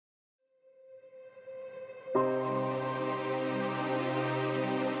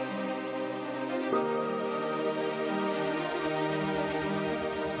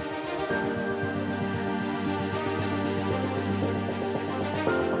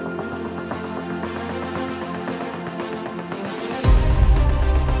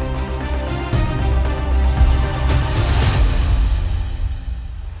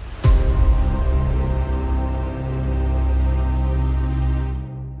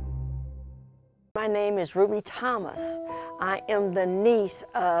My name is Ruby Thomas. I am the niece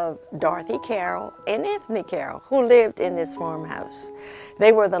of Dorothy Carroll and Anthony Carroll, who lived in this farmhouse.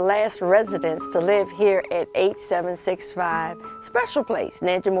 They were the last residents to live here at 8765 Special Place,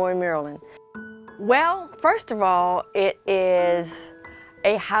 Nanjemoy, Maryland. Well, first of all, it is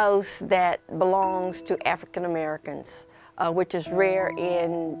a house that belongs to African Americans, which is rare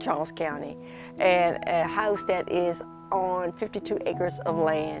in Charles County, and a house that is on 52 acres of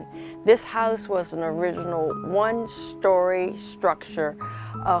land. This house was an original one-story structure.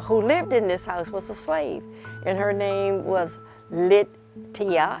 Who lived in this house was a slave, and her name was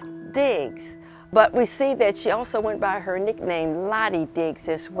Lydia Diggs. But we see that she also went by her nickname Lottie Diggs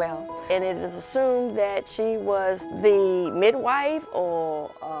as well. And it is assumed that she was the midwife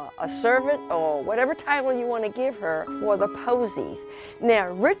or a servant or whatever title you want to give her for the Posies. Now,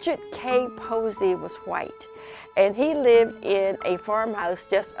 Richard K. Posey was white, and he lived in a farmhouse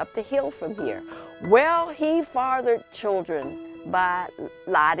just up the hill from here. Well, he fathered children by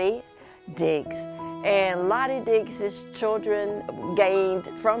Lottie Diggs. And Lottie Diggs' children gained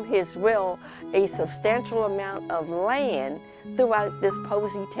from his will a substantial amount of land throughout this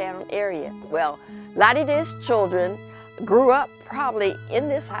Posey town area. Well, Lottie Diggs' children grew up probably in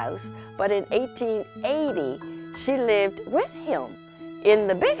this house, but in 1880, she lived with him in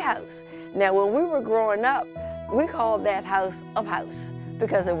the big house. Now, when we were growing up, we called that house a house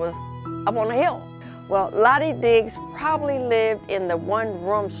because it was up on a hill. Well, Lottie Diggs probably lived in the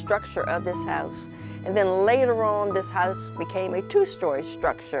one-room structure of this house. And then later on, this house became a two-story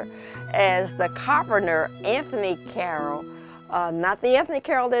structure as the carpenter, Anthony Carroll, not the Anthony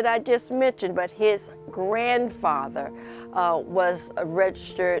Carroll that I just mentioned, but his grandfather was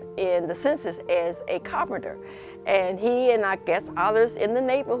registered in the census as a carpenter. And he and I guess others in the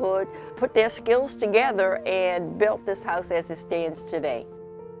neighborhood put their skills together and built this house as it stands today.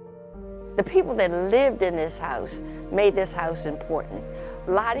 The people that lived in this house made this house important.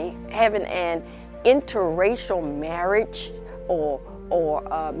 Lottie having an interracial marriage or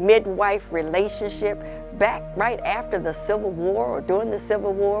midwife relationship back right after the Civil War or during the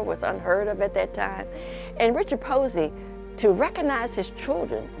Civil War was unheard of at that time. And Richard Posey, to recognize his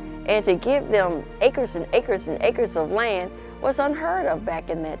children and to give them acres and acres and acres of land was unheard of back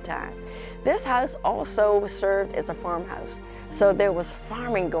in that time. This house also served as a farmhouse, so there was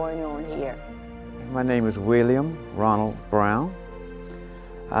farming going on here. My name is William Ronald Brown.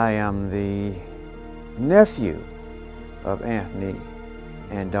 I am the nephew of Anthony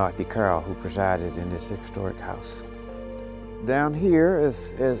and Dorothy Carroll, who presided in this historic house. Down here,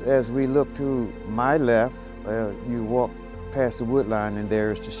 as we look to my left, you walk past the wood line and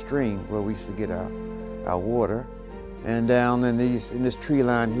there's the stream where we used to get our water. And down in this tree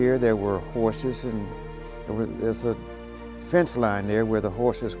line here, there were horses, and there's a fence line there where the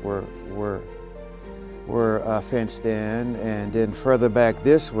horses were fenced in, and then further back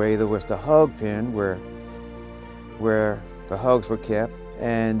this way there was the hog pen where the hogs were kept,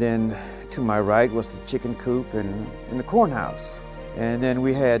 and then to my right was the chicken coop and the corn house, and then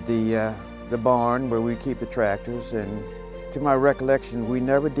we had the barn where we keep the tractors. And to my recollection, we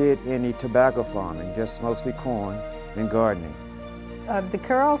never did any tobacco farming, just mostly corn and gardening. The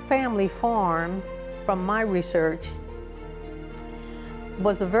Carroll family farm, from my research,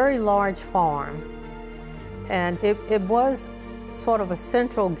 was a very large farm, and it was sort of a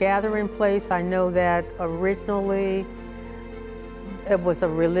central gathering place. I know that originally it was a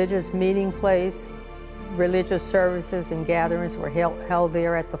religious meeting place. Religious services and gatherings were held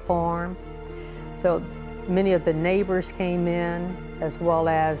there at the farm. So many of the neighbors came in, as well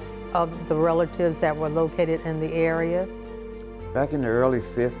as the relatives that were located in the area. Back in the early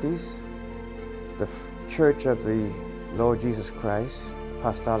 50s, the Church of the Lord Jesus Christ,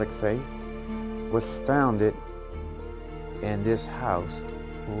 Apostolic Faith, was founded in this house,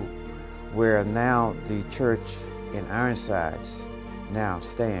 where now the church in Ironsides now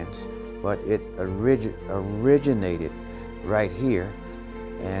stands, but it originated right here.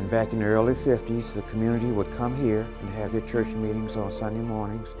 And back in the early 50s, the community would come here and have their church meetings on Sunday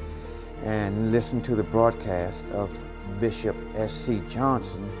mornings and listen to the broadcast of Bishop S.C.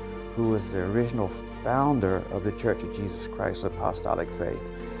 Johnson, who was the original founder of the Church of Jesus Christ Apostolic Faith.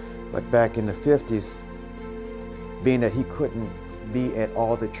 But back in the 50s, being that he couldn't be at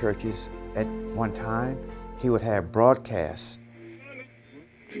all the churches at one time, he would have broadcasts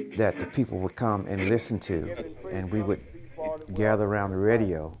that the people would come and listen to, and we would gather around the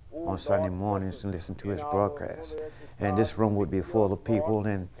radio on Sunday mornings and listen to his broadcast. And this room would be full of people,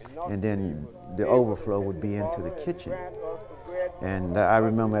 and then the overflow would be into the kitchen. And I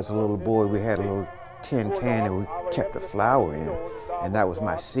remember as a little boy, we had a little tin can that we kept the flour in, and that was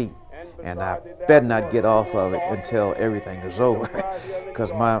my seat. and I better not get off of it until everything is over,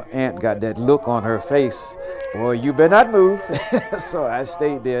 because my aunt got that look on her face, boy, you better not move. So I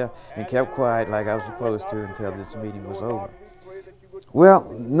stayed there and kept quiet like I was supposed to until this meeting was over. Well,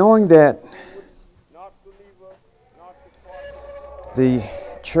 knowing that the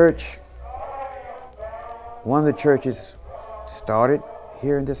church, one of the churches started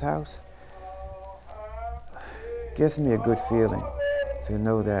here in this house, gives me a good feeling to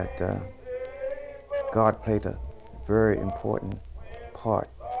know that God played a very important part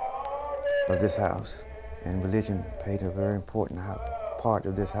of this house, and religion played a very important part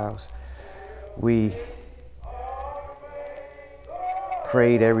of this house. We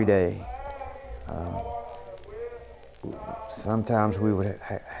prayed every day. Sometimes we would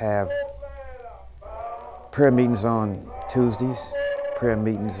have prayer meetings on Tuesdays, prayer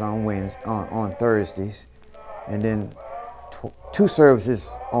meetings on Thursdays, and then two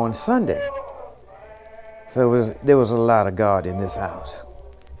services on Sunday. So there was a lot of God in this house.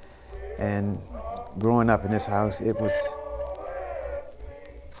 And growing up in this house, it was,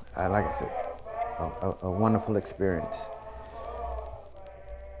 like I said, a wonderful experience.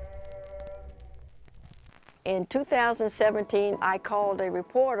 In 2017, I called a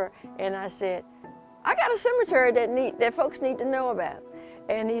reporter and I said, I got a cemetery that folks need to know about.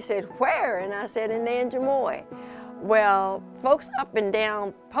 And he said, where? And I said, in Nanjemoy. Well, folks up and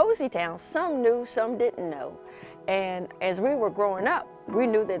down Poseytown, some knew, some didn't know. And as we were growing up, we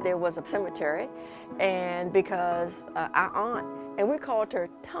knew that there was a cemetery, and because our aunt, and we called her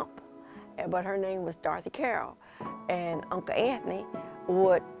Tump, but her name was Dorothy Carroll. And Uncle Anthony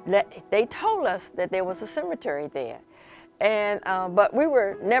they told us that there was a cemetery there. And, but we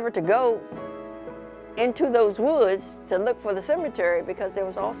were never to go into those woods to look for the cemetery, because there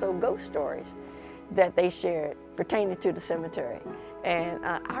was also ghost stories that they shared pertaining to the cemetery. And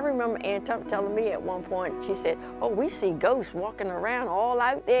I remember Aunt Tump telling me at one point, she said, oh, we see ghosts walking around all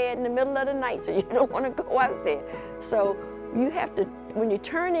out there in the middle of the night, so you don't want to go out there. So you have to, when you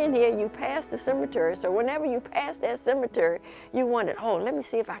turn in here, you pass the cemetery. So whenever you pass that cemetery, you wondered, oh, let me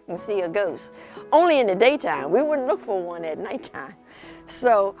see if I can see a ghost. Only in the daytime. We wouldn't look for one at nighttime.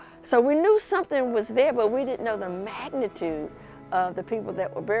 So we knew something was there, but we didn't know the magnitude of the people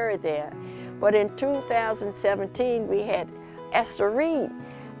that were buried there. But in 2017, we had Esther Reed,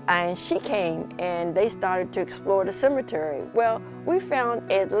 and she came and they started to explore the cemetery. Well, we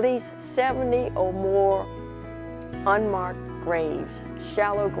found at least 70 or more unmarked graves,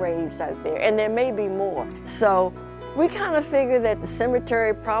 shallow graves out there, and there may be more. So we kind of figured that the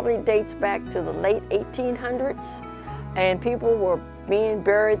cemetery probably dates back to the late 1800s, and people were being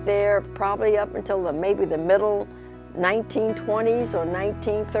buried there probably up until maybe the middle 1920s or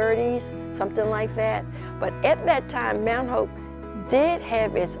 1930s, something like that. But at that time, Mount Hope did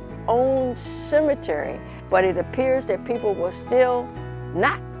have its own cemetery, but it appears that people were still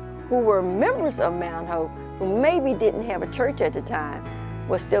not, who were members of Mount Hope, who maybe didn't have a church at the time,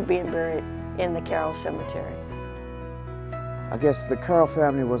 were still being buried in the Carroll Cemetery. I guess the Carroll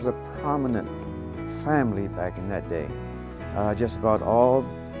family was a prominent family back in that day. Just about all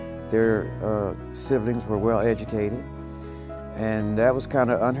their siblings were well educated, and that was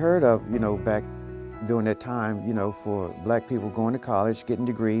kind of unheard of, you know, back during that time, you know, for black people going to college, getting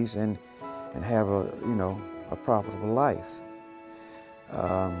degrees, and have a, you know, a profitable life.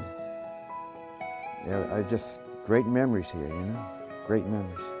 Yeah, just great memories here, you know, great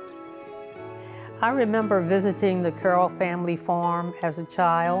memories. I remember visiting the Carroll family farm as a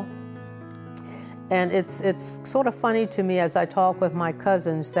child. And it's sort of funny to me as I talk with my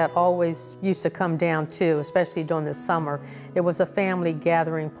cousins that always used to come down too, especially during the summer. It was a family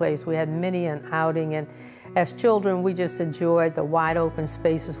gathering place. We had many an outing, and as children we just enjoyed the wide open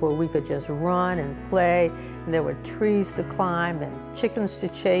spaces where we could just run and play, and there were trees to climb and chickens to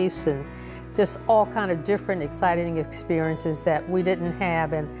chase and just all kind of different exciting experiences that we didn't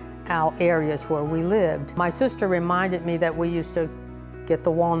have in our areas where we lived. My sister reminded me that we used to get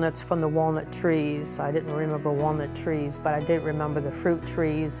the walnuts from the walnut trees. I didn't remember walnut trees, but I did remember the fruit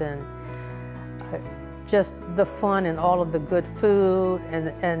trees, and just the fun and all of the good food,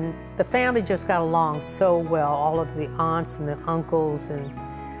 and the family just got along so well, all of the aunts and the uncles, and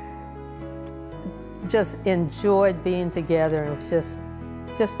just enjoyed being together. It was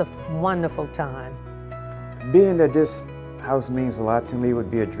just a wonderful time. Being that this house means a lot to me, would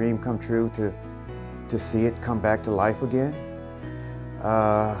be a dream come true to see it come back to life again.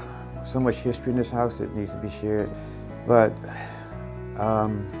 So much history in this house that needs to be shared, but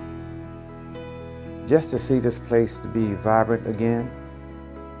just to see this place to be vibrant again,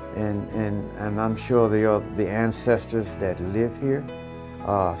 and I'm sure the ancestors that live here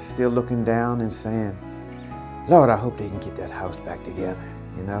still looking down and saying, Lord, I hope they can get that house back together,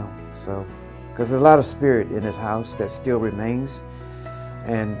 you know? So, because there's a lot of spirit in this house that still remains,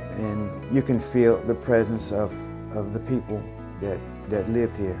 and you can feel the presence of the people that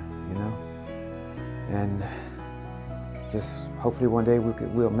lived here, you know? And just hopefully one day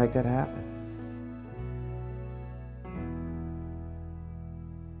we'll make that happen.